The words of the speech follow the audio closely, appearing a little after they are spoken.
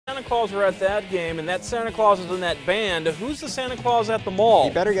Santa Claus were at that game and that Santa Claus is in that band, who's the Santa Claus at the mall? He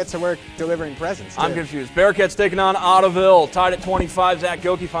better get to work delivering presents, too. I'm confused. Bearcats taking on Ottoville. Tied at 25. Zach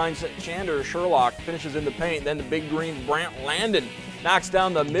Gilkey finds Chandler Sherlock. Finishes in the paint. Then the big green Brant Landon knocks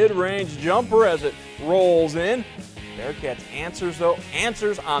down the mid-range jumper as it rolls in. Bearcats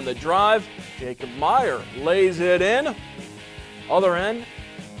answers on the drive. Jacob Meyer lays it in. Other end,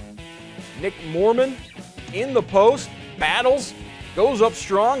 Nick Mormon in the post, battles, goes up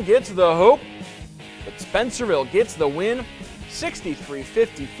strong, gets the hoop, but Spencerville gets the win.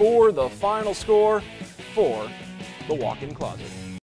 63-54, the final score for the walk-in closet.